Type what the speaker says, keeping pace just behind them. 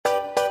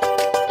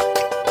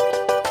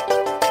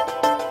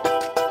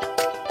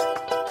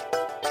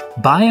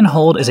Buy and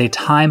hold is a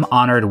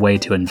time-honored way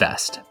to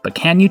invest, but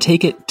can you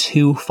take it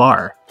too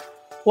far?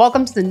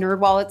 Welcome to the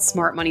NerdWallet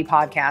Smart Money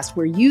Podcast,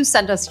 where you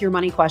send us your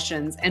money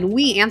questions and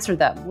we answer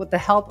them with the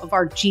help of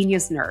our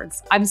genius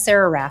nerds. I'm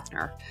Sarah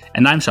Rathner.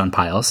 And I'm Sean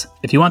Piles.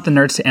 If you want the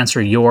nerds to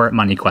answer your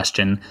money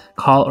question,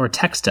 call or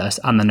text us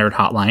on the Nerd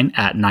Hotline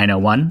at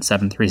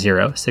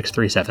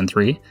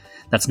 901-730-6373.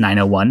 That's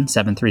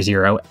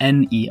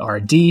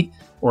 901-730-NERD,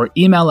 or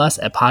email us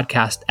at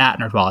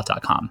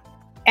podcast@nerdwallet.com.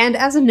 And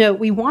as a note,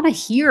 we want to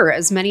hear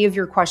as many of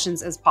your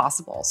questions as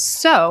possible.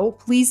 So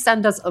please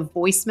send us a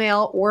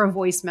voicemail or a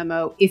voice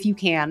memo if you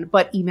can,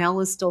 but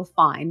email is still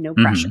fine, no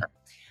pressure.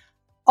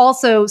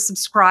 Also,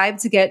 subscribe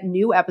to get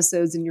new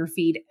episodes in your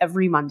feed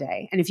every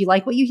Monday. And if you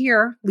like what you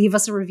hear, leave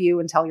us a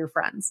review and tell your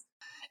friends.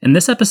 In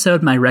this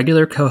episode, my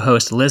regular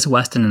co-host Liz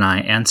Weston and I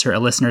answer a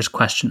listener's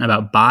question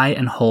about buy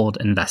and hold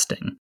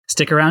investing.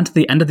 Stick around to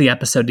the end of the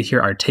episode to hear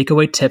our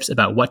takeaway tips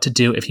about what to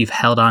do if you've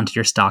held on to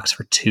your stocks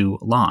for too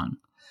long.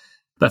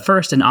 But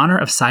first, in honor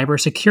of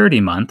Cybersecurity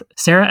Month,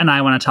 Sarah and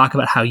I want to talk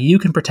about how you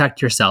can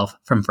protect yourself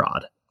from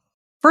fraud.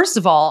 First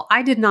of all,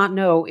 I did not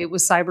know it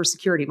was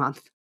Cybersecurity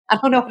Month. I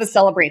don't know how to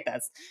celebrate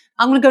this.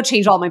 I'm going to go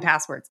change all my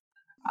passwords.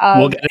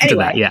 We'll get into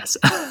that, yes.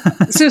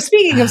 So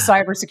speaking of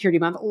Cybersecurity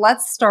Month,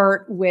 let's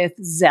start with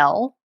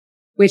Zelle,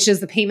 which is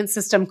the payment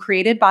system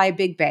created by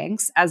big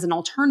banks as an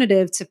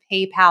alternative to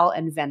PayPal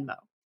and Venmo.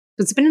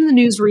 It's been in the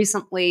news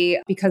recently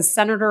because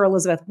Senator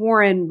Elizabeth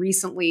Warren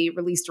recently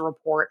released a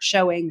report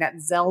showing that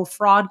Zelle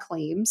fraud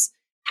claims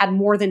had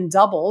more than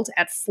doubled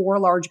at 4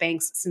 large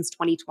banks since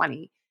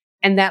 2020,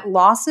 and that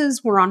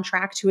losses were on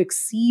track to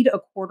exceed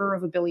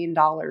 $250 million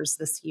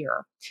this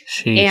year.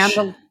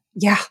 Sheesh.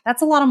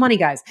 That's a lot of money,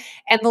 guys.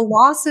 And the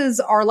losses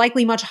are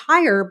likely much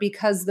higher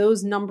because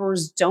those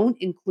numbers don't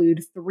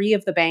include 3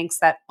 of the banks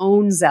that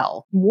own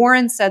Zelle.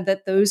 Warren said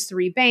that those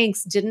 3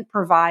 banks didn't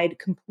provide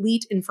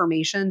complete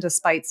information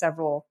despite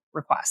several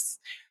requests.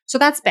 So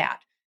that's bad.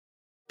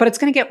 But it's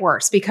going to get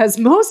worse because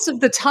most of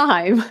the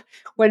time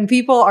when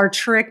people are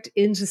tricked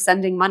into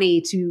sending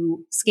money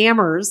to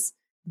scammers,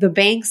 the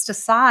banks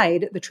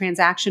decide the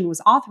transaction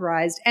was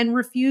authorized and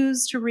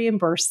refuse to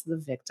reimburse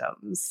the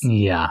victims.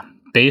 Yeah.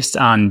 Based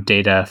on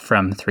data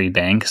from 3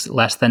 banks,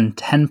 less than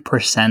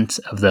 10%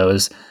 of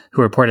those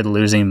who reported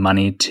losing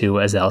money to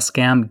a Zelle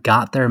scam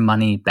got their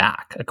money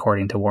back,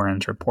 according to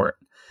Warren's report.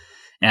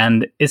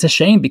 And it's a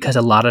shame because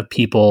a lot of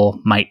people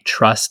might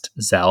trust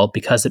Zelle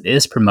because it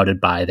is promoted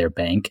by their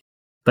bank,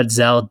 but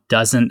Zelle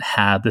doesn't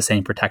have the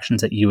same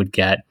protections that you would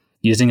get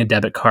using a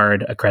debit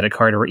card, a credit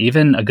card, or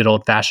even a good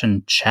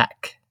old-fashioned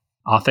check.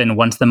 Often,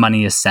 once the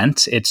money is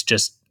sent, it's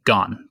just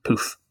gone.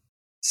 Poof.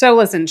 So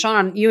listen,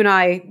 Sean, you and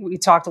I, we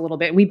talked a little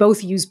bit. We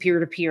both use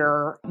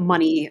peer-to-peer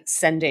money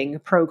sending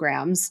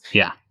programs.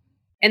 Yeah.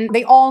 And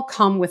they all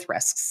come with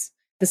risks.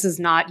 This is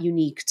not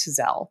unique to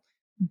Zelle.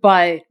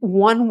 But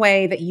one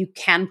way that you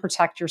can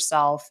protect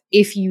yourself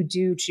if you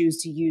do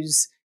choose to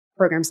use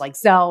programs like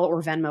Zelle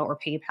or Venmo or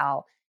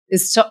PayPal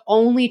is to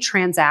only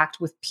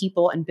transact with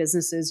people and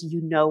businesses you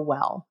know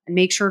well and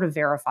make sure to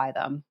verify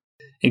them.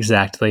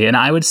 Exactly. And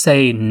I would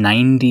say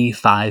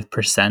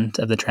 95%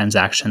 of the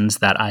transactions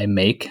that I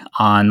make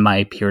on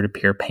my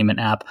peer-to-peer payment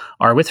app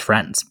are with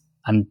friends.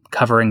 I'm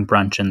covering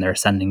brunch and they're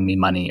sending me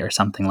money or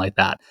something like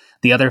that.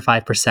 The other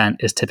 5%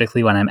 is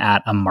typically when I'm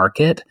at a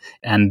market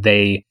and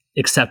they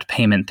accept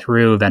payment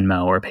through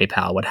Venmo or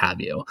PayPal, what have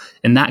you.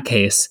 In that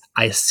case,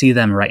 I see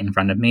them right in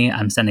front of me.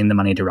 I'm sending the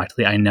money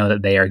directly. I know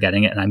that they are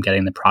getting it and I'm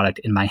getting the product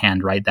in my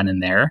hand right then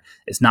and there.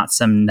 It's not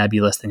some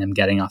nebulous thing I'm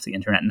getting off the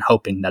internet and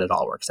hoping that it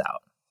all works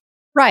out.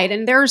 Right.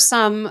 And there's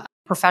some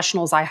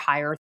professionals I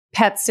hire,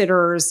 pet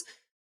sitters,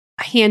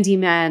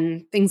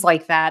 handymen, things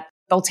like that.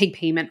 They'll take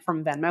payment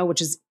from Venmo,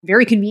 which is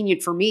very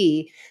convenient for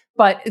me,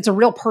 but it's a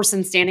real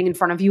person standing in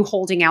front of you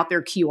holding out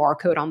their QR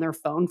code on their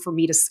phone for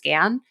me to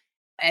scan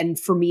and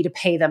for me to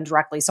pay them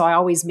directly. So I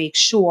always make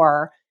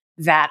sure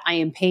that I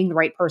am paying the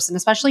right person,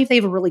 especially if they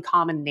have a really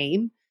common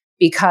name,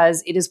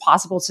 because it is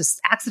possible to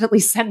accidentally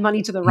send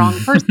money to the wrong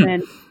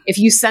person if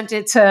you sent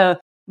it to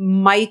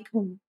Mike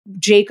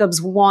Jacobs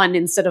 1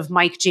 instead of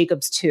Mike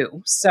Jacobs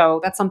 2.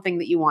 So that's something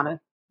that you want to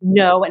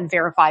know and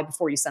verify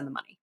before you send the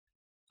money.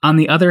 On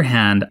the other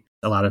hand,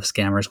 a lot of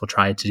scammers will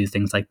try to do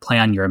things like play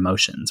on your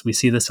emotions. We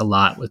see this a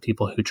lot with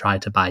people who try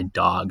to buy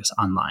dogs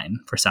online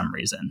for some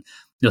reason.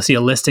 You'll see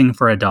a listing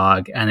for a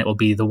dog and it will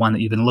be the one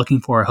that you've been looking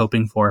for,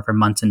 hoping for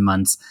months and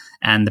months.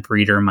 And the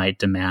breeder might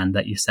demand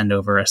that you send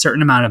over a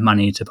certain amount of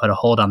money to put a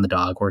hold on the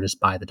dog or just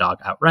buy the dog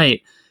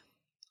outright.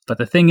 But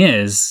the thing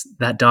is,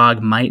 that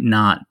dog might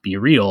not be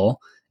real.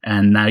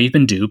 And now you've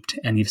been duped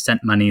and you've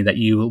sent money that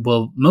you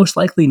will most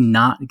likely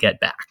not get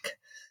back.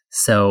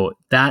 So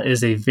that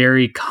is a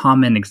very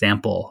common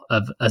example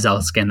of a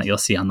Zelle scam that you'll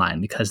see online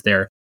because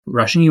they're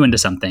rushing you into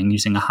something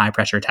using a high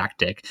pressure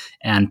tactic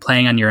and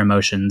playing on your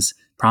emotions,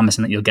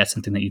 promising that you'll get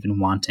something that you've been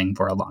wanting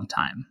for a long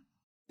time.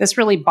 This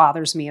really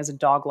bothers me as a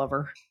dog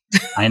lover.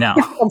 I know.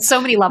 On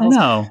so many levels. I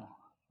know.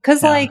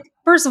 Because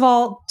first of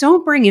all,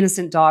 don't bring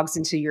innocent dogs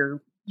into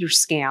your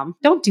scam.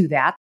 Don't do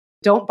that.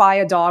 Don't buy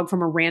a dog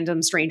from a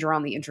random stranger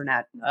on the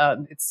internet.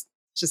 It's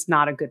It's just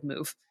not a good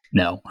move.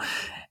 No.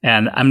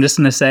 And I'm just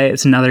going to say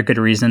it's another good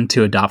reason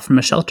to adopt from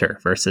a shelter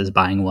versus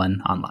buying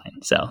one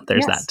online. So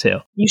there's that too.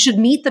 You should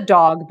meet the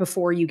dog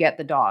before you get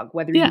the dog,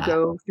 whether you Yeah.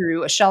 go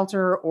through a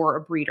shelter or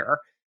a breeder.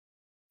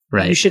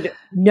 Right. You should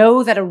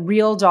know that a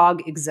real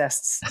dog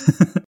exists.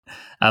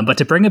 But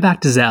to bring it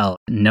back to Zelle,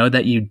 know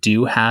that you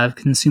do have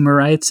consumer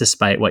rights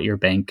despite what your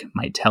bank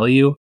might tell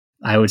you.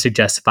 I would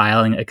suggest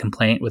filing a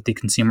complaint with the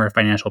Consumer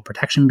Financial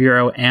Protection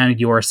Bureau and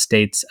your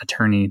state's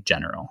attorney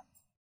general.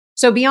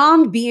 So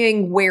beyond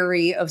being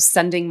wary of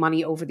sending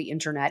money over the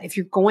internet, if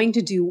you're going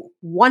to do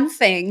one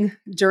thing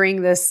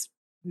during this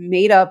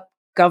made-up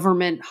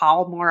government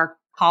Hallmark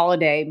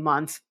holiday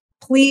month,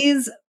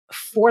 please,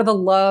 for the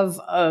love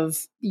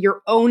of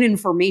your own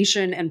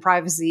information and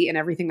privacy and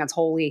everything that's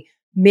holy,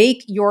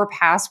 make your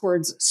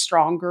passwords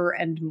stronger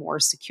and more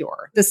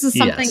secure. This is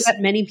something that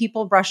many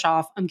people brush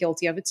off. I'm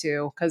guilty of it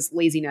too, because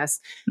laziness.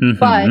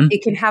 But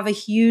it can have a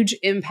huge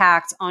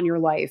impact on your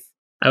life.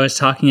 I was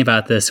talking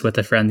about this with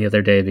a friend the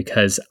other day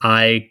because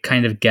I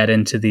kind of get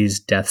into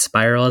these death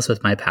spirals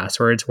with my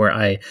passwords where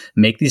I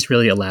make these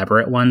really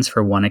elaborate ones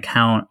for one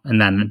account and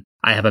then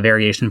I have a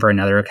variation for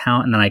another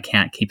account and then I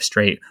can't keep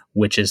straight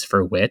which is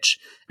for which.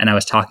 And I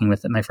was talking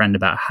with my friend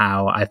about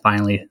how I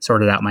finally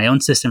sorted out my own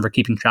system for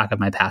keeping track of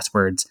my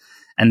passwords.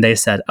 And they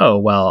said, oh,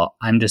 well,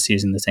 I'm just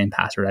using the same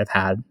password I've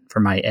had for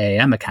my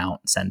AAM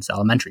account since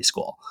elementary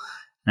school.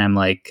 And I'm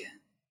like,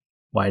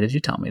 why did you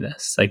tell me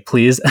this? Like,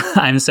 please,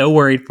 I'm so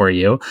worried for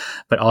you,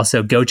 but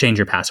also go change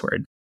your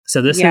password.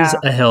 So this is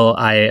a hill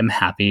I am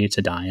happy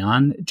to die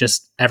on.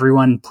 Just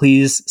everyone,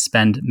 please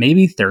spend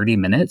maybe 30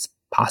 minutes,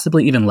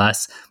 possibly even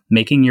less,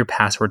 making your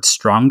password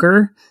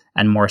stronger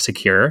and more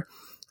secure.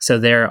 So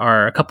there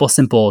are a couple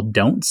simple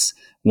don'ts.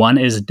 One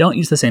is don't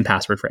use the same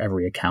password for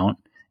every account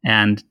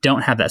and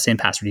don't have that same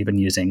password you've been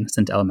using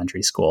since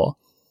elementary school.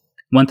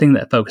 One thing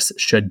that folks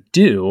should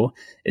do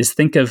is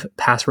think of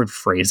password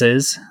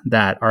phrases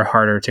that are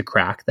harder to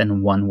crack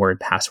than one-word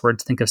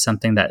passwords. Think of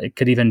something that it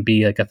could even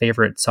be like a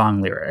favorite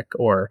song lyric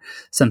or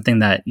something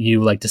that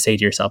you like to say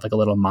to yourself, like a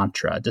little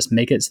mantra. Just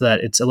make it so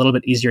that it's a little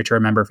bit easier to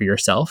remember for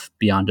yourself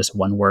beyond just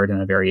one word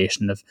and a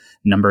variation of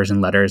numbers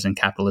and letters and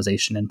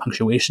capitalization and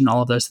punctuation,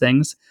 all of those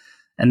things.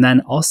 And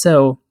then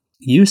also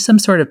use some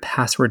sort of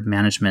password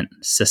management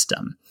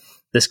system.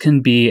 This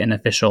can be an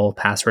official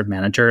password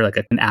manager, like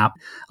an app.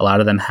 A lot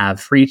of them have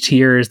free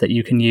tiers that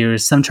you can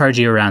use. Some charge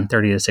you around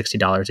 $30 to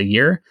 $60 a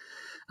year.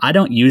 I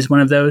don't use one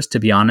of those, to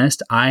be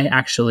honest. I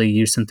actually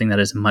use something that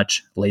is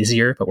much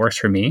lazier, but works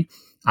for me.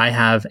 I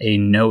have a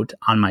note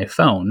on my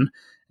phone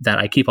that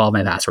I keep all of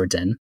my passwords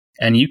in.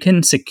 And you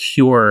can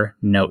secure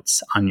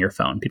notes on your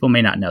phone. People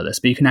may not know this,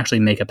 but you can actually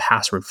make a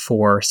password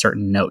for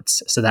certain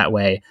notes. So that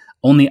way,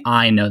 only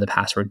I know the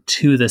password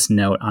to this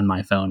note on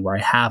my phone where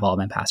I have all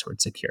my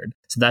passwords secured.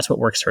 So that's what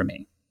works for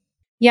me.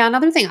 Yeah,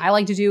 another thing I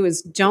like to do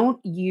is don't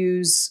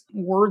use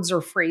words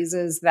or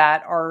phrases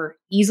that are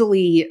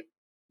easily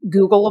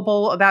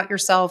Googleable about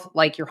yourself,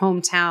 like your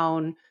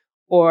hometown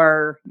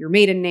or your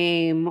maiden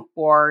name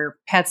or your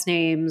pets'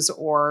 names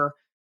or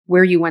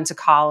where you went to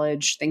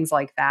college, things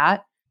like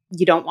that.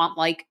 You don't want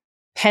like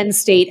Penn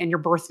State and your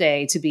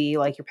birthday to be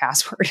like your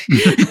password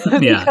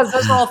because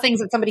those are all things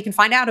that somebody can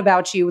find out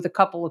about you with a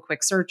couple of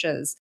quick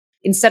searches.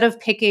 Instead of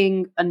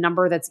picking a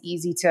number that's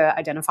easy to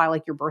identify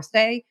like your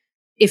birthday,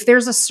 if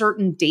there's a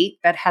certain date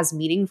that has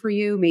meaning for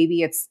you,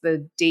 maybe it's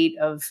the date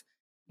of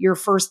your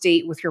first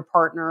date with your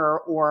partner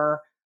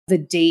or the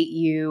date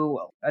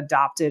you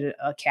adopted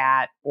a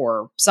cat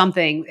or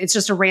something. It's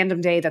just a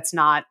random day that's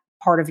not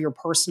part of your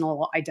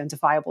personal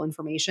identifiable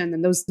information.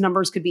 And those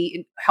numbers could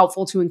be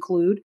helpful to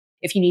include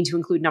if you need to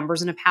include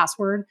numbers in a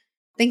password,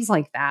 things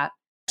like that.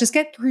 Just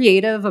get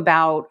creative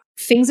about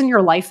things in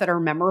your life that are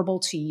memorable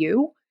to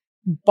you,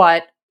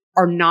 but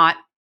are not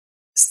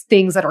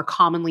things that are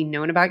commonly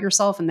known about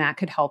yourself. And that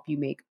could help you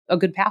make a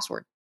good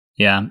password.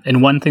 Yeah.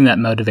 And one thing that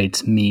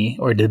motivates me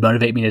or did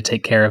motivate me to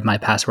take care of my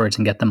passwords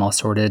and get them all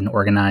sorted and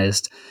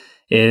organized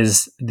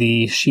is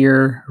the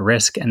sheer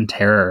risk and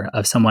terror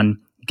of someone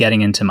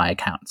getting into my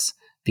accounts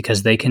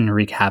because they can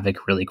wreak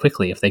havoc really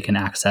quickly if they can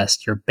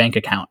access your bank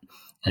account.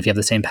 And if you have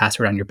the same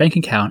password on your bank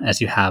account as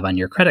you have on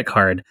your credit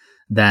card,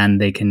 then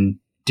they can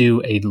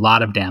do a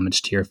lot of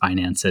damage to your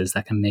finances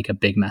that can make a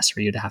big mess for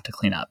you to have to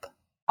clean up.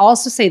 I'll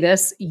also say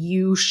this,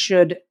 you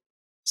should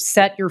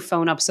set your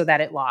phone up so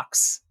that it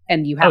locks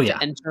and you have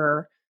to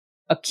enter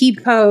a key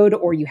code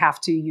or you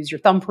have to use your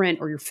thumbprint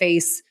or your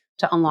face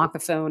to unlock the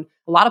phone.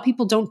 A lot of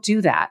people don't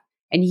do that.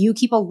 And you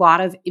keep a lot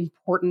of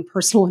important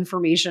personal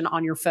information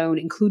on your phone,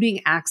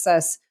 including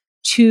access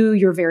to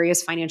your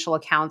various financial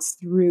accounts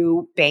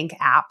through bank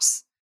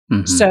apps.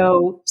 Mm-hmm.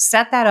 So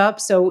set that up.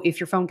 So if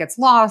your phone gets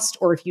lost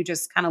or if you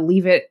just kind of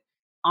leave it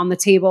on the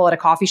table at a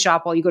coffee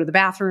shop while you go to the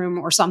bathroom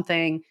or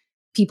something,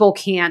 people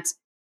can't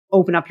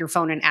open up your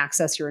phone and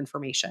access your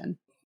information.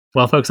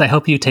 Well, folks, I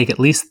hope you take at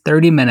least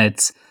 30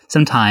 minutes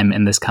sometime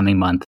in this coming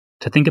month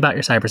to think about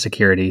your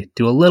cybersecurity,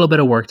 do a little bit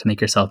of work to make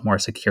yourself more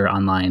secure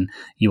online.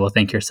 You will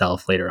thank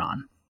yourself later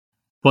on.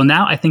 Well,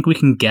 now I think we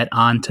can get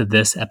on to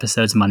this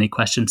episode's money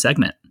question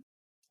segment.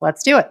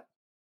 Let's do it.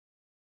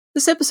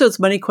 This episode's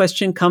money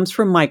question comes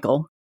from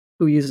Michael,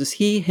 who uses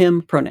he,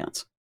 him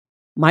pronouns.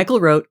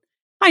 Michael wrote,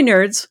 "Hi,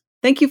 nerds.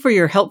 Thank you for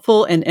your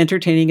helpful and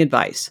entertaining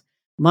advice.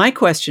 My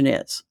question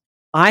is,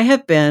 I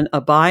have been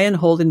a buy and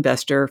hold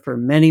investor for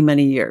many,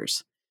 many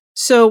years.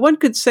 So one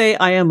could say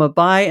I am a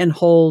buy and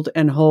hold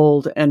and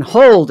hold and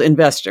hold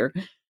investor.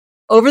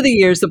 Over the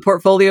years, the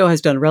portfolio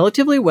has done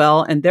relatively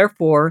well, and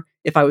therefore,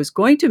 if I was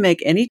going to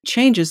make any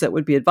changes that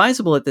would be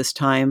advisable at this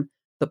time,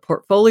 the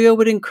portfolio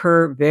would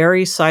incur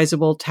very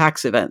sizable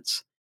tax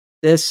events.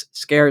 This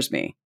scares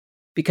me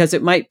because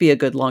it might be a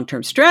good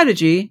long-term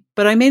strategy,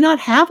 but I may not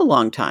have a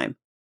long time.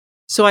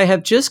 So I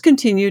have just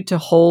continued to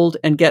hold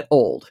and get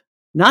old.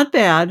 Not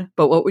bad,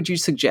 but what would you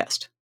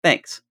suggest?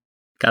 Thanks."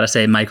 Gotta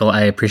say, Michael,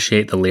 I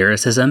appreciate the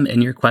lyricism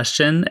in your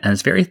question, and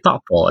it's very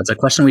thoughtful. It's a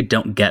question we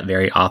don't get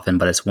very often,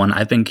 but it's one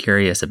I've been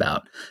curious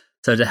about.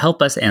 So to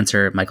help us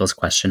answer Michael's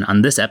question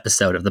on this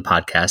episode of the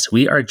podcast,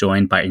 we are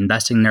joined by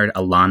investing nerd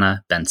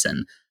Alana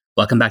Benson.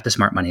 Welcome back to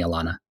Smart Money,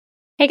 Alana.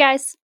 Hey,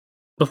 guys.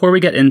 Before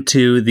we get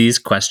into these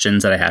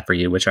questions that I have for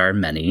you, which are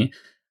many,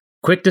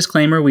 quick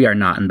disclaimer, we are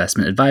not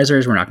investment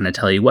advisors. We're not going to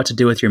tell you what to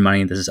do with your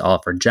money. This is all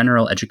for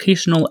general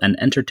educational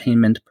and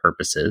entertainment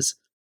purposes.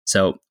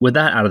 So with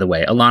that out of the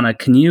way, Alana,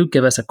 can you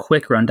give us a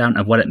quick rundown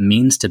of what it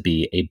means to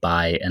be a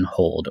buy and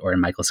hold, or in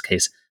Michael's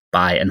case,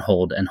 buy and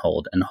hold and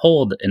hold and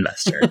hold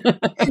investor?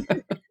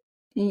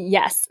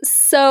 Yes.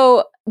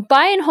 So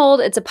buy and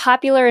hold, it's a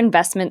popular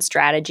investment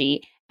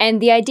strategy. And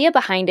the idea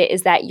behind it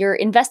is that you're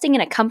investing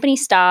in a company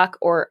stock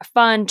or a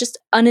fund, just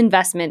an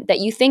investment that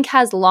you think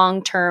has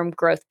long-term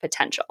growth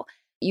potential.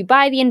 You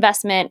buy the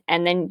investment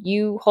and then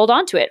you hold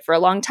on to it for a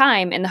long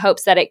time in the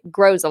hopes that it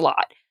grows a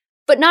lot,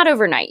 but not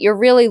overnight. You're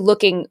really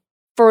looking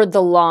for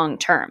the long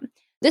term.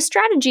 This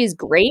strategy is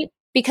great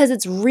because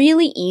it's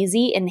really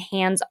easy and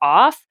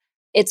hands-off.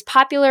 It's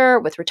popular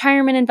with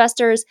retirement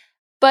investors,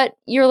 but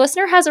your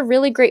listener has a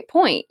really great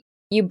point.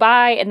 You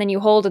buy and then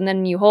you hold and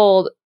then you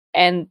hold,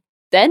 and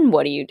then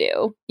what do you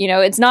do?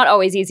 It's not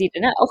always easy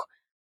to know.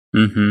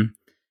 Mm-hmm.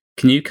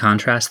 Can you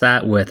contrast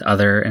that with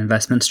other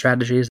investment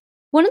strategies?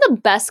 One of the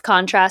best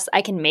contrasts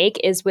I can make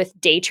is with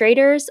day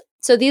traders.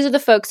 So these are the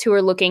folks who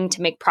are looking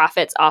to make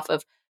profits off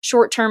of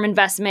short-term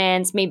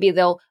investments. Maybe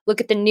they'll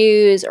look at the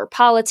news or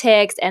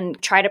politics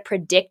and try to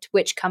predict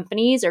which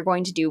companies are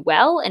going to do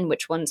well and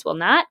which ones will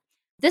not.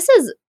 This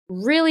is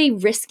really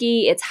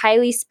risky. It's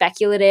highly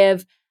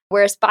speculative,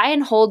 whereas buy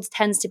and hold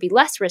tends to be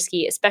less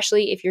risky,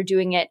 especially if you're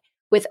doing it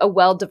with a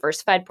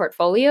well-diversified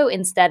portfolio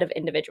instead of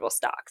individual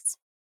stocks.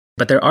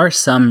 But there are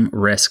some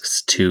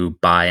risks to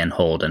buy and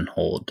hold and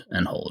hold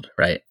and hold,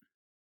 right?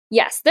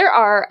 Yes, there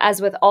are.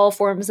 As with all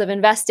forms of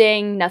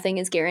investing, nothing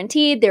is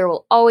guaranteed. There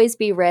will always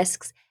be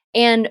risks.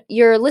 And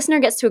your listener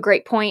gets to a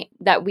great point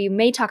that we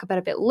may talk about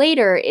a bit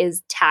later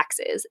is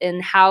taxes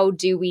and how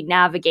do we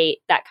navigate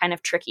that kind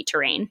of tricky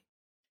terrain.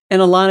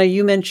 And Alana,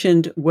 you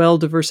mentioned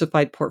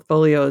well-diversified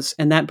portfolios,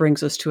 and that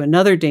brings us to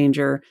another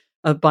danger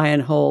of buy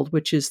and hold,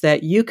 which is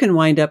that you can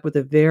wind up with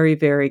a very,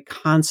 very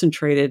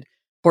concentrated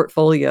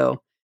portfolio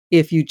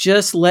if you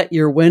just let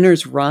your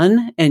winners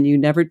run and you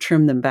never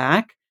trim them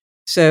back.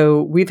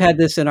 So we've had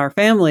this in our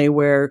family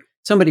where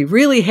somebody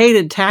really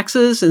hated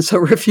taxes and so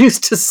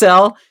refused to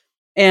sell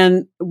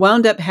and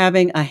wound up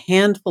having a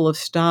handful of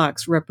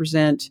stocks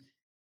represent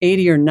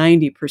 80 or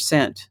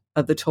 90%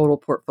 of the total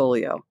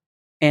portfolio.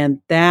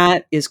 And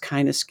that is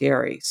kind of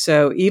scary.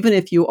 So even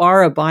if you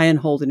are a buy and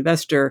hold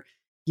investor,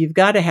 you've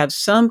got to have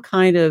some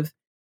kind of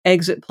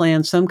exit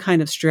plan, some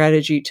kind of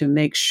strategy to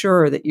make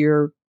sure that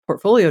your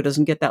portfolio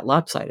doesn't get that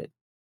lopsided.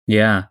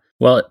 Yeah.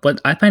 Well, what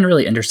I find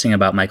really interesting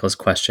about Michael's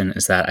question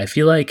is that I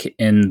feel like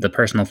in the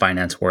personal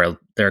finance world,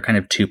 there are kind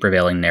of two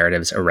prevailing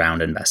narratives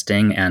around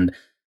investing. And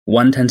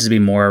one tends to be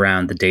more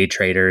around the day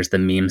traders, the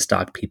meme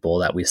stock people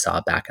that we saw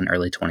back in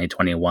early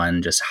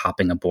 2021, just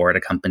hopping aboard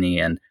a company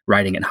and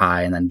riding it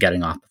high and then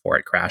getting off before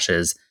it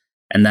crashes.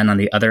 And then on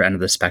the other end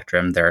of the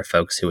spectrum, there are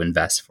folks who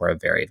invest for a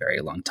very,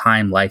 very long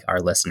time, like our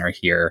listener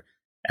here.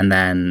 And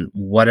then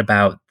what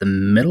about the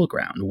middle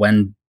ground?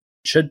 When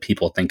should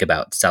people think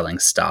about selling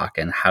stock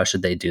and how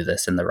should they do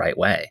this in the right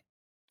way?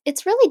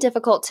 It's really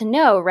difficult to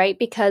know, right?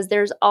 Because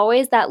there's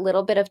always that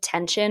little bit of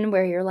tension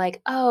where you're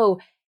like, oh,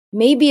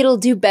 maybe it'll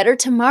do better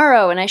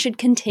tomorrow and I should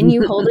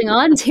continue holding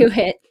on to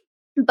it.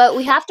 But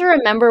we have to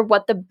remember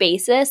what the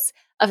basis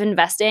of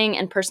investing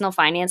and personal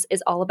finance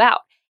is all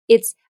about.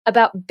 It's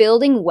about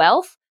building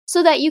wealth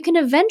so that you can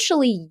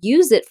eventually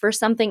use it for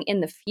something in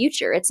the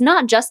future. It's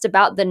not just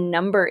about the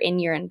number in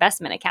your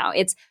investment account.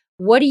 It's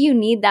what do you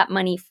need that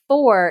money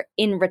for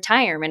in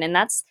retirement? And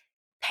that's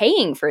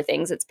paying for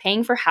things. It's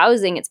paying for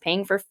housing. It's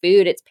paying for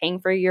food. It's paying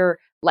for your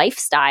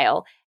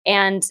lifestyle.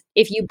 And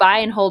if you buy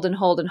and hold and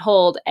hold and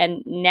hold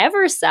and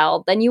never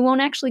sell, then you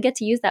won't actually get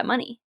to use that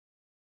money.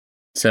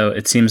 So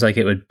it seems like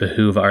it would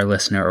behoove our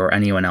listener or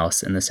anyone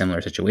else in the similar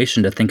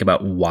situation to think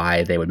about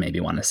why they would maybe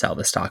want to sell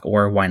the stock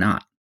or why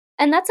not.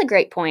 And that's a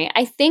great point.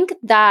 I think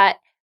that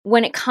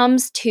when it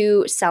comes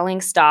to selling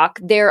stock,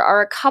 there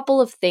are a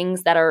couple of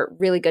things that are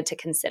really good to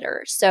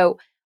consider. So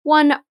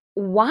one,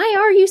 why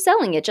are you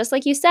selling it? Just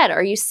like you said,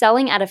 are you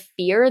selling out of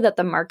fear that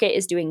the market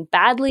is doing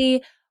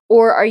badly?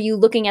 Or are you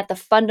looking at the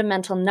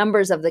fundamental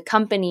numbers of the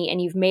company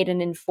and you've made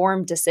an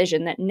informed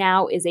decision that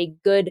now is a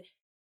good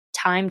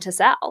time to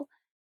sell?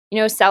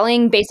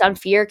 Selling based on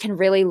fear can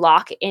really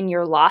lock in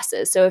your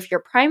losses. So if your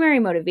primary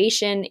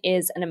motivation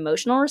is an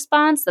emotional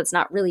response that's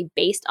not really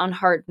based on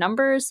hard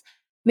numbers,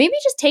 maybe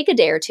just take a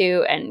day or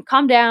two and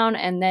calm down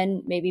and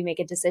then maybe make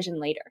a decision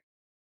later.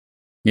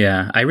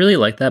 Yeah, I really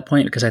like that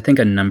point because I think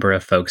a number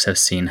of folks have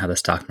seen how the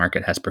stock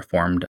market has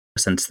performed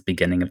since the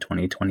beginning of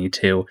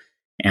 2022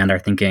 and are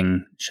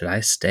thinking, should I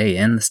stay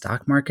in the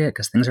stock market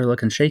because things are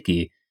looking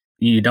shaky?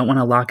 You don't want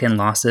to lock in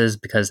losses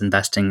because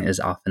investing is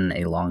often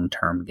a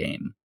long-term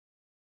game.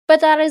 But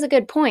that is a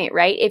good point,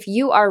 right? If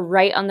you are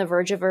right on the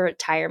verge of a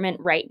retirement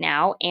right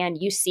now and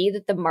you see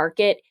that the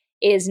market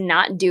is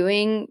not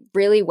doing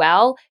really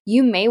well,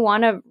 you may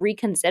want to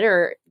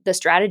reconsider the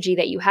strategy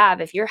that you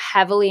have. If you're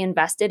heavily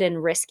invested in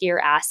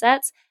riskier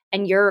assets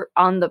and you're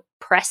on the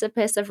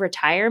precipice of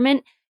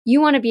retirement,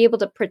 you want to be able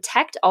to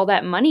protect all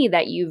that money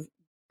that you've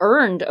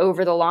earned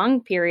over the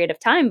long period of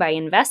time by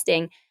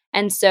investing.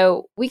 And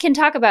so we can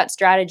talk about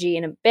strategy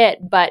in a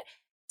bit, but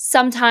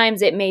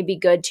sometimes it may be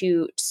good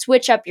to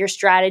switch up your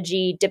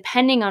strategy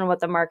depending on what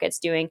the market's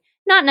doing,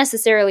 not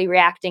necessarily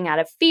reacting out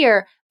of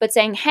fear, but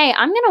saying, hey,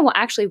 I'm going to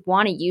actually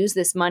want to use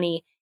this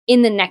money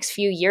in the next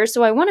few years.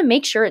 So I want to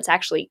make sure it's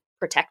actually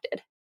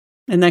protected.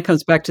 And that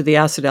comes back to the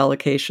asset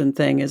allocation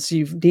thing is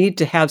you need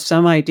to have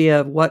some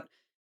idea of what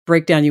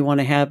breakdown you want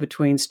to have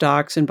between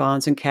stocks and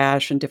bonds and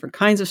cash and different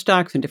kinds of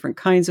stocks and different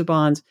kinds of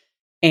bonds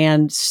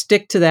and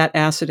stick to that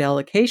asset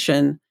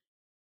allocation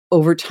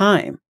over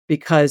time,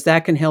 because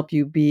that can help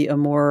you be a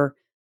more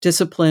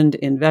disciplined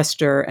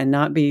investor and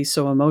not be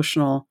so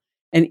emotional.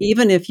 And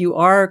even if you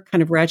are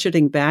kind of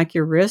ratcheting back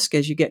your risk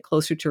as you get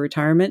closer to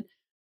retirement,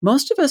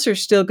 most of us are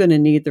still going to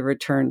need the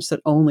returns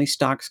that only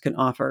stocks can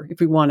offer if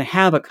we want to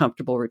have a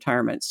comfortable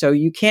retirement. So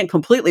you can't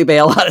completely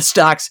bail out of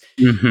stocks.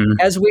 Mm-hmm.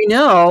 As we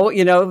know,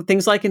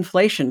 things like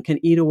inflation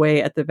can eat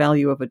away at the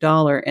value of a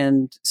dollar,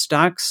 and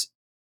stocks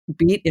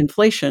beat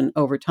inflation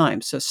over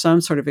time. So some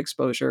sort of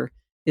exposure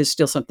is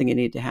still something you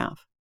need to have.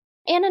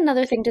 And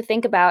another thing to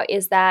think about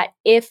is that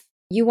if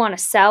you want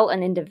to sell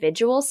an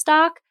individual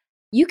stock,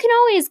 you can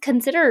always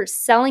consider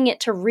selling it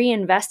to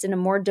reinvest in a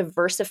more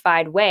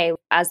diversified way.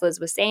 As Liz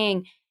was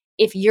saying,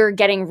 if you're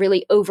getting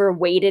really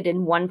overweighted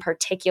in one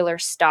particular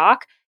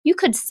stock, you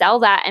could sell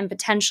that and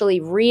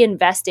potentially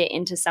reinvest it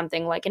into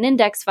something like an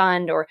index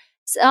fund or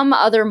some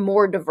other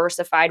more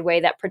diversified way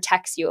that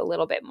protects you a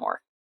little bit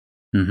more.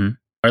 Mm-hmm.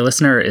 Our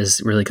listener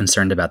is really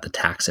concerned about the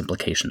tax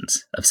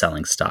implications of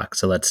selling stock.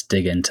 So let's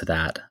dig into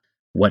that.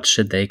 What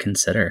should they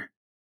consider?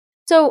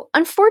 So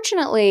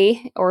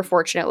unfortunately, or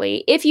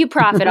fortunately, if you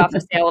profit off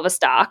the sale of a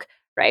stock,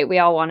 right, we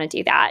all want to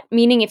do that.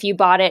 Meaning if you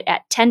bought it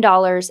at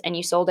 $10 and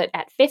you sold it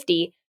at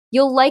 $50,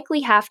 you'll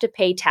likely have to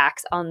pay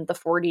tax on the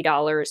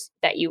 $40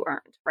 that you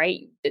earned,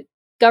 right? The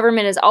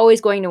government is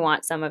always going to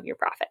want some of your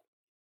profit.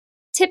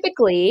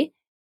 Typically,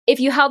 if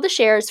you held the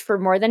shares for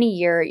more than a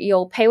year,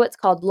 you'll pay what's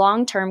called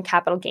long-term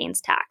capital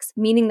gains tax,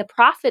 meaning the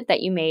profit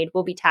that you made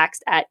will be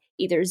taxed at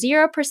either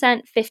 0%,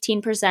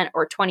 15%,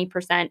 or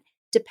 20%,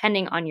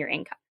 depending on your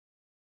income.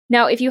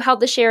 Now, if you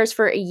held the shares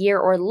for a year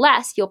or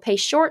less, you'll pay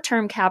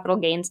short-term capital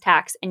gains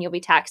tax and you'll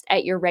be taxed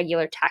at your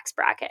regular tax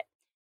bracket.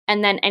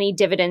 And then any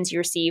dividends you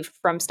receive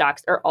from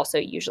stocks are also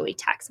usually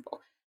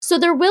taxable. So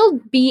there will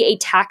be a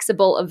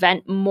taxable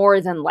event more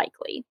than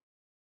likely.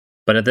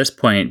 But at this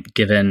point,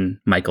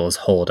 given Michael's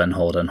hold and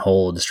hold and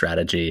hold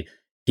strategy,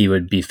 he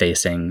would be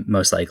facing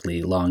most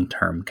likely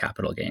long-term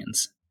capital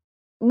gains.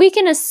 We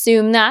can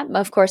assume that.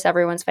 Of course,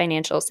 everyone's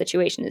financial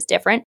situation is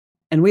different.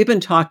 And we've been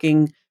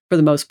talking, for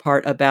the most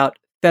part, about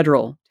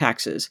federal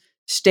taxes.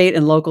 State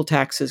and local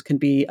taxes can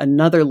be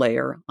another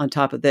layer on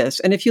top of this.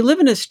 And if you live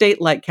in a state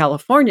like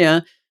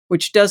California,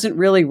 which doesn't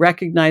really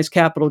recognize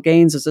capital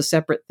gains as a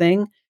separate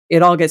thing,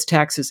 it all gets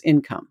taxed as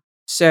income.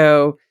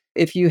 So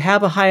if you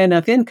have a high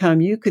enough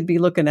income, you could be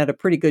looking at a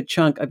pretty good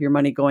chunk of your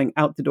money going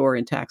out the door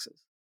in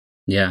taxes.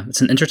 Yeah, it's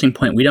an interesting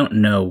point. We don't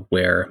know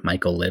where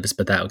Michael lives,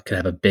 but that could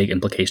have a big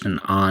implication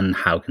on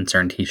how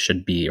concerned he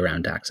should be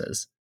around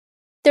taxes.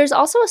 There's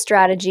also a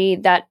strategy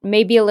that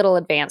may be a little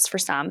advanced for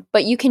some,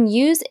 but you can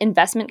use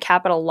investment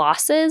capital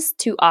losses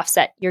to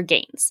offset your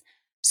gains.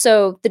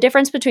 So the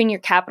difference between your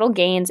capital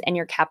gains and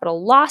your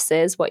capital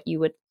losses, what you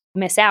would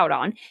miss out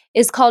on,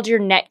 is called your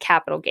net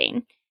capital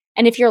gain.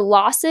 And if your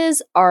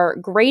losses are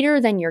greater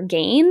than your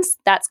gains,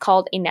 that's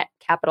called a net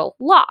capital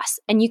loss.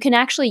 And you can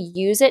actually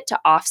use it to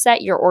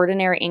offset your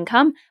ordinary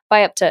income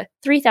by up to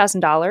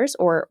 $3,000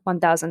 or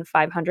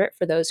 $1,500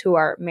 for those who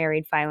are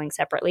married filing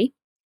separately.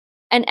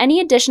 And any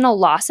additional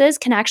losses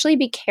can actually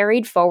be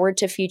carried forward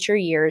to future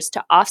years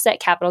to offset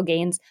capital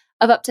gains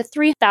of up to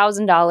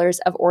 $3,000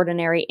 of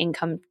ordinary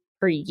income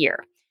per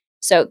year.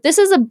 So this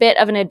is a bit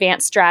of an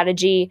advanced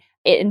strategy.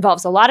 It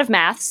involves a lot of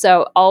math.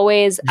 So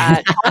always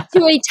talk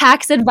to a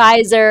tax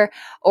advisor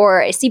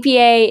or a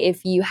CPA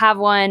if you have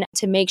one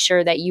to make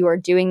sure that you are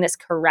doing this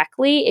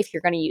correctly if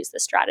you're going to use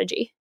this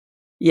strategy.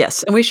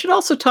 Yes. And we should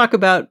also talk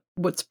about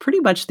what's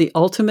pretty much the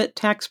ultimate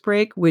tax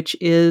break, which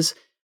is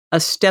a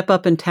step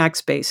up in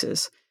tax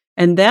basis.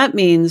 And that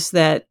means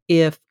that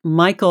if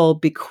Michael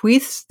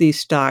bequeaths these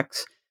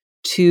stocks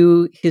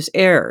to his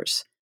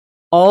heirs,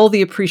 all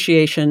the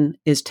appreciation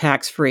is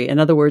tax-free. In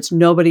other words,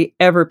 nobody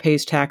ever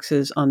pays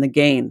taxes on the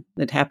gain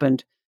that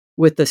happened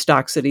with the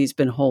stocks that he's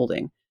been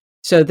holding.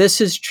 So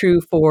this is true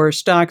for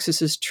stocks.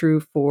 This is true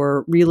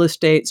for real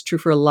estate. It's true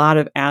for a lot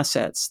of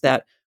assets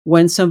that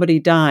when somebody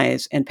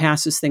dies and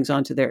passes things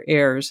on to their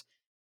heirs,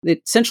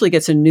 it essentially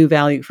gets a new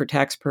value for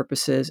tax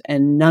purposes,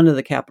 and none of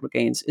the capital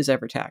gains is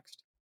ever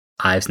taxed.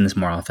 I've seen this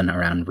more often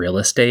around real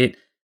estate,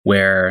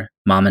 where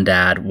mom and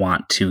dad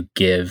want to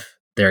give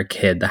their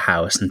kid the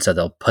house, and so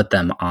they'll put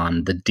them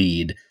on the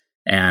deed.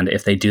 And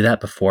if they do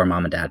that before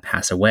mom and dad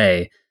pass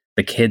away,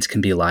 the kids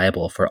can be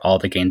liable for all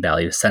the gain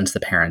value since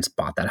the parents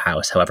bought that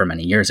house however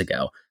many years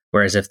ago.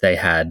 Whereas if they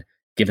had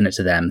given it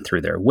to them through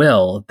their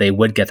will, they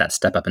would get that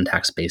step up in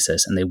tax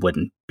basis and they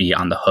wouldn't be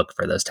on the hook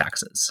for those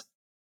taxes.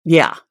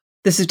 Yeah.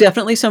 This is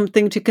definitely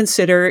something to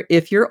consider.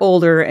 If you're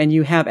older and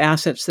you have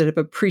assets that have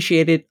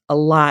appreciated a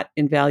lot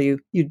in value,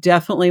 you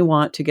definitely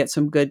want to get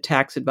some good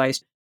tax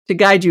advice to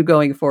guide you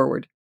going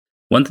forward.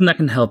 One thing that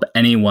can help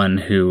anyone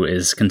who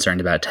is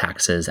concerned about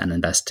taxes and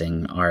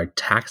investing are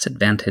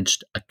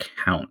tax-advantaged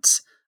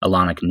accounts.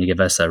 Alana, can you give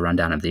us a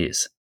rundown of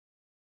these?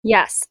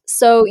 Yes.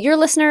 So your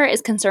listener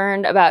is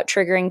concerned about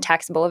triggering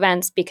taxable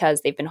events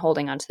because they've been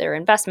holding onto their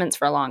investments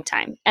for a long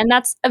time. And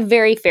that's a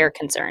very fair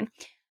concern,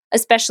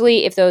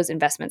 especially if those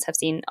investments have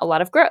seen a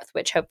lot of growth,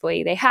 which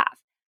hopefully they have.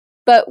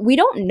 But we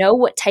don't know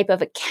what type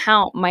of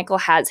account Michael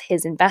has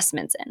his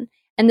investments in.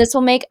 And this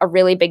will make a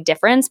really big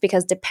difference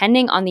because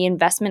depending on the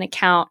investment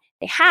account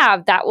they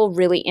have, that will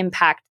really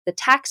impact the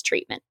tax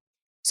treatment.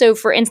 So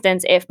for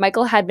instance, if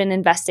Michael had been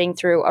investing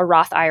through a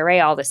Roth IRA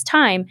all this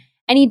time,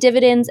 any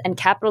dividends and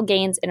capital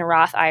gains in a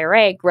Roth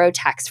IRA grow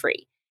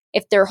tax-free.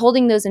 If they're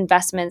holding those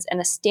investments in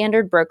a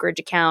standard brokerage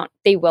account,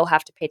 they will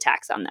have to pay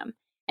tax on them.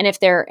 And if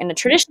they're in a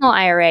traditional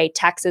IRA,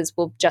 taxes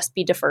will just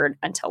be deferred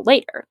until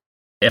later.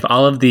 If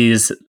all of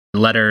these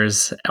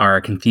letters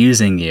are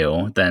confusing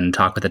you, then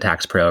talk with a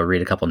tax pro,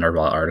 read a couple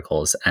NerdWallet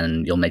articles,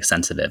 and you'll make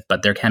sense of it.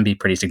 But there can be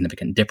pretty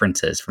significant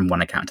differences from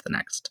one account to the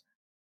next.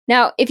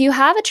 Now, if you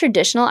have a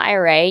traditional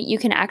IRA, you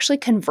can actually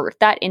convert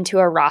that into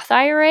a Roth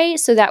IRA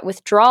so that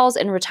withdrawals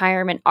in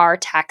retirement are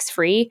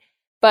tax-free.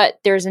 But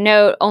there's a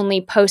note,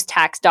 only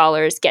post-tax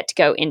dollars get to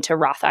go into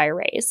Roth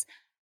IRAs.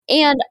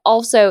 And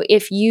also,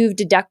 if you've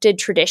deducted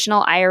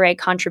traditional IRA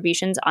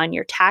contributions on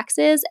your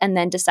taxes and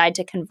then decide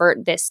to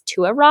convert this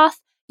to a Roth,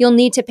 you'll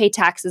need to pay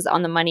taxes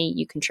on the money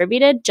you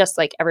contributed, just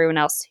like everyone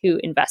else who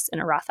invests in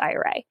a Roth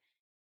IRA.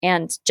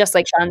 And just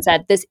like Sean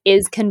said, this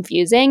is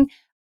confusing.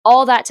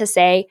 All that to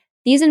say,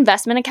 these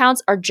investment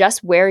accounts are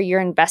just where your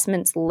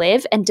investments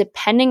live. And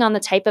depending on the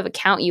type of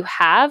account you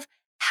have,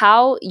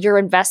 how your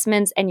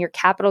investments and your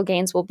capital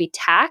gains will be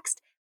taxed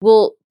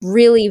will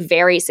really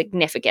vary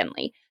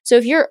significantly. So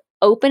if you're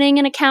opening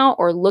an account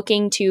or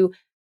looking to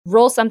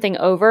roll something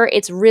over,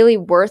 it's really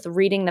worth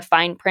reading the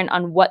fine print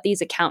on what these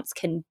accounts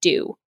can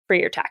do for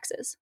your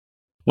taxes.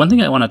 One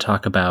thing I want to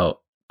talk about,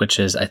 which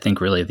is I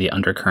think really the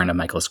undercurrent of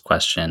Michael's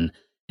question,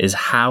 is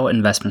how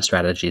investment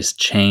strategies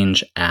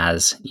change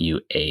as you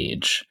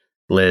age.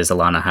 Liz,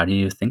 Alana, how do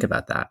you think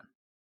about that?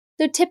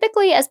 So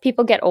typically as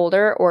people get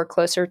older or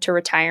closer to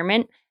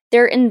retirement,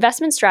 their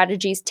investment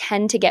strategies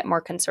tend to get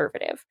more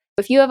conservative.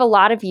 If you have a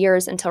lot of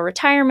years until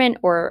retirement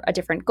or a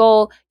different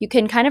goal, you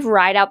can kind of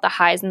ride out the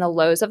highs and the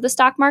lows of the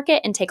stock market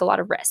and take a lot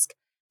of risk.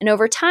 And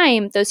over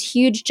time, those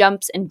huge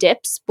jumps and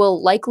dips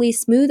will likely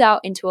smooth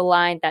out into a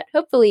line that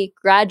hopefully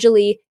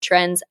gradually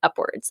trends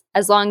upwards,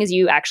 as long as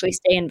you actually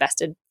stay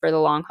invested for the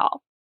long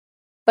haul.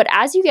 But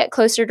as you get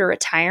closer to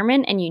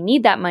retirement and you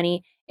need that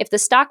money, if the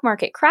stock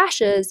market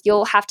crashes,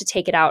 you'll have to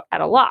take it out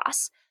at a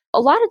loss. A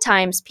lot of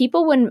times,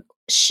 people would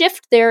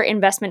shift their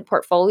investment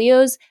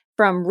portfolios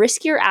from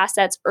riskier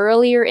assets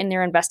earlier in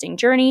their investing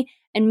journey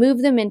and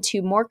move them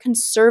into more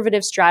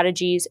conservative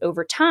strategies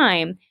over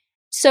time.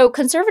 So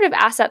conservative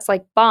assets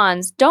like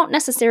bonds don't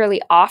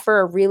necessarily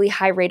offer a really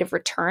high rate of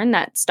return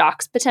that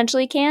stocks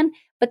potentially can,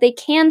 but they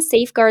can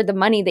safeguard the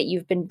money that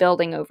you've been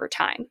building over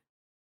time.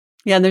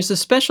 Yeah, and there's a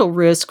special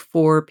risk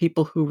for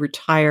people who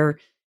retire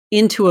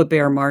into a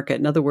bear market.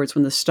 In other words,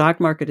 when the stock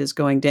market is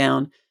going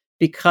down,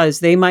 because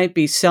they might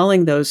be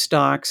selling those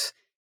stocks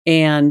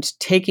and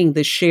taking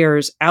the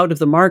shares out of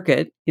the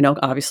market,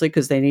 obviously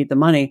because they need the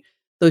money.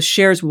 Those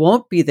shares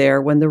won't be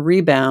there when the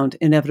rebound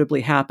inevitably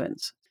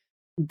happens.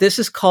 This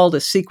is called a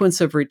sequence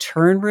of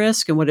return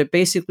risk. And what it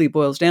basically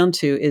boils down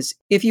to is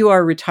if you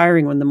are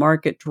retiring when the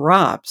market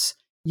drops,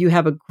 you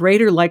have a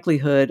greater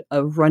likelihood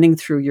of running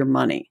through your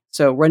money.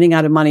 So running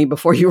out of money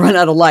before you run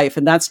out of life.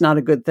 And that's not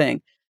a good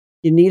thing.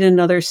 You need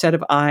another set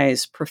of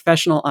eyes,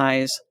 professional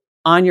eyes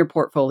on your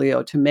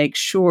portfolio to make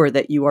sure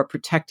that you are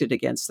protected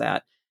against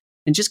that.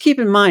 And just keep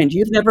in mind,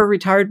 you've never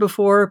retired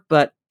before,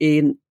 but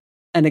an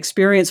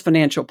experienced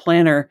financial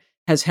planner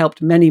has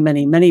helped many,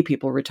 many, many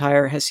people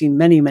retire, has seen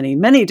many, many,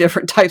 many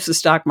different types of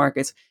stock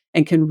markets,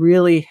 and can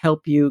really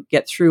help you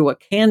get through what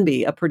can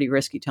be a pretty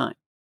risky time.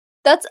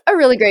 That's a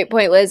really great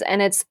point, Liz.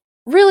 And it's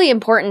really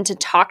important to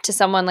talk to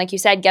someone, like you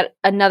said, get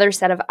another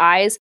set of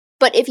eyes.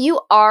 But if you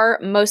are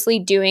mostly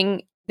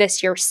doing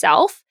this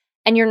yourself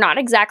and you're not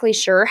exactly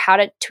sure how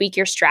to tweak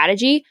your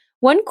strategy,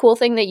 one cool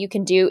thing that you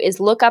can do is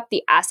look up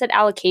the asset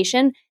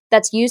allocation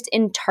that's used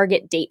in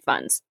target date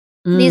funds.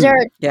 These are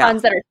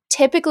funds that are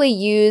typically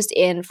used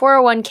in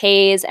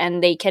 401ks,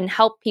 and they can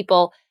help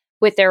people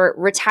with their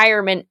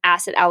retirement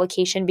asset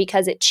allocation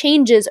because it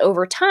changes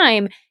over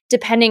time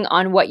depending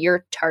on what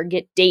your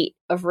target date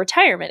of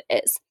retirement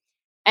is.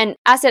 And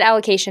asset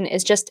allocation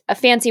is just a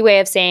fancy way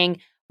of saying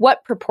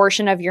what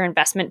proportion of your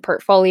investment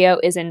portfolio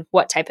is in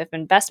what type of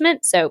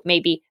investment. So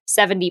maybe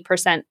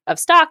 70% of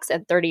stocks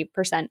and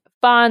 30% of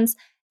bonds.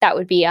 That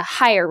would be a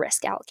higher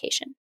risk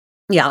allocation.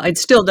 Yeah, I'd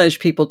still nudge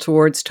people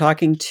towards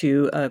talking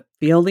to a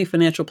Fieldy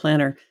financial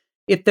planner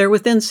if they're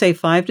within, say,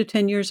 5 to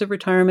 10 years of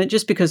retirement,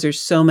 just because there's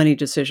so many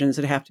decisions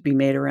that have to be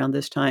made around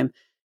this time.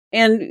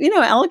 And,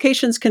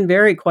 allocations can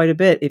vary quite a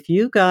bit. If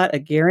you've got a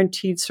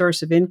guaranteed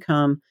source of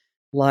income,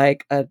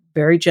 like a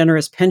very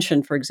generous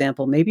pension, for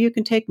example, maybe you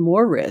can take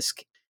more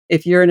risk.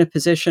 If you're in a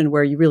position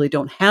where you really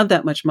don't have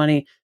that much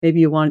money, maybe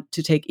you want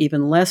to take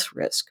even less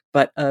risk.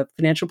 But a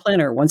financial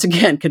planner, once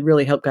again, can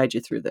really help guide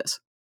you through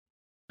this.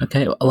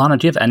 Okay. Alana,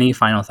 do you have any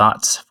final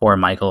thoughts for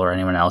Michael or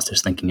anyone else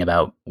who's thinking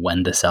about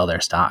when to sell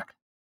their stock?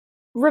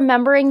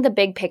 Remembering the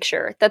big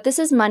picture, that this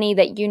is money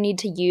that you need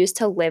to use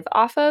to live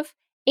off of.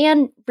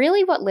 And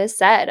really what Liz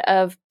said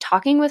of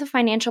talking with a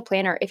financial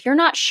planner. If you're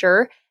not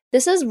sure,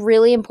 this is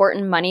really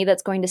important money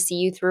that's going to see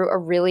you through a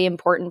really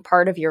important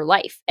part of your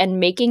life, and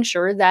making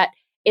sure that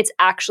it's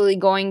actually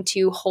going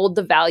to hold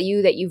the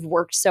value that you've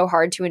worked so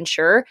hard to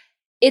ensure.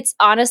 It's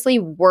honestly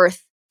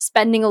worth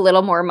spending a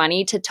little more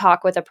money to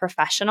talk with a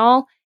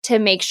professional to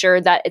make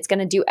sure that it's going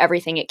to do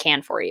everything it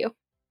can for you.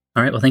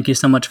 All right. Well, thank you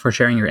so much for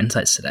sharing your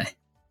insights today.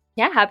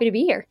 Yeah, happy to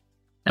be here.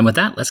 And with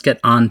that, let's get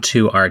on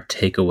to our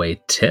takeaway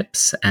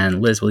tips.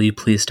 And Liz, will you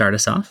please start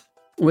us off?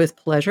 With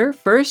pleasure.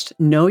 First,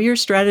 know your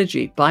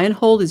strategy. Buy and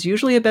hold is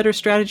usually a better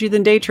strategy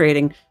than day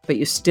trading, but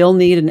you still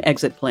need an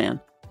exit plan.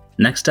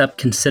 Next up,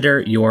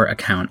 consider your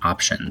account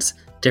options.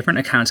 Different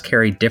accounts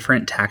carry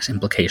different tax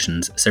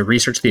implications, so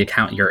research the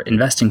account you're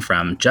investing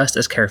from just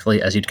as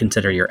carefully as you'd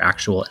consider your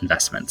actual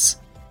investments.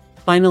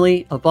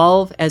 Finally,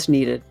 evolve as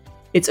needed.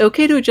 It's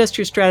okay to adjust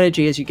your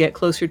strategy as you get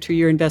closer to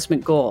your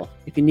investment goal.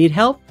 If you need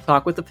help,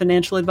 talk with a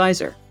financial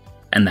advisor.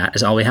 And that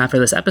is all we have for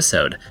this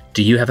episode.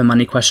 Do you have a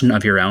money question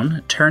of your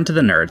own? Turn to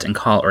the nerds and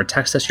call or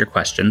text us your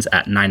questions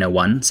at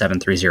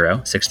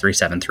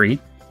 901-730-6373.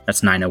 That's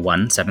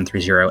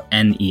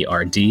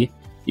 901-730-NERD.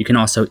 You can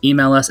also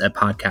email us at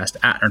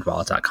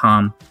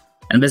podcast@nerdwallet.com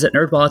and visit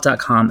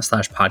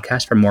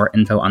nerdwallet.com/podcast for more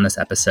info on this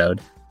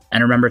episode.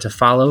 And remember to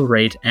follow,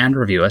 rate, and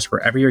review us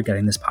wherever you're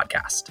getting this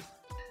podcast.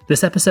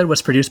 This episode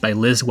was produced by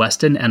Liz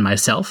Weston and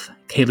myself.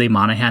 Kaylee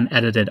Monahan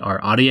edited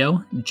our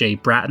audio. Jay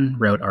Bratton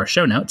wrote our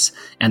show notes.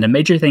 And a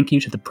major thank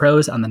you to the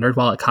pros on the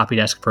NerdWallet copy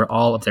desk for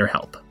all of their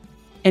help.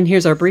 And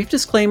here's our brief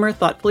disclaimer,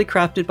 thoughtfully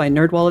crafted by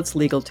NerdWallet's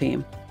legal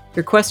team.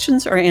 Your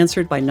questions are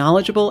answered by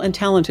knowledgeable and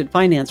talented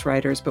finance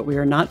writers, but we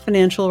are not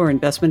financial or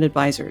investment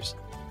advisors.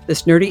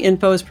 This nerdy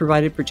info is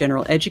provided for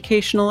general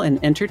educational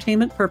and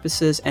entertainment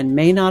purposes and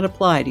may not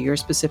apply to your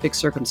specific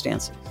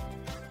circumstances.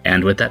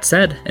 And with that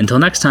said, until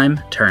next time,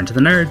 turn to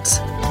the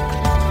nerds.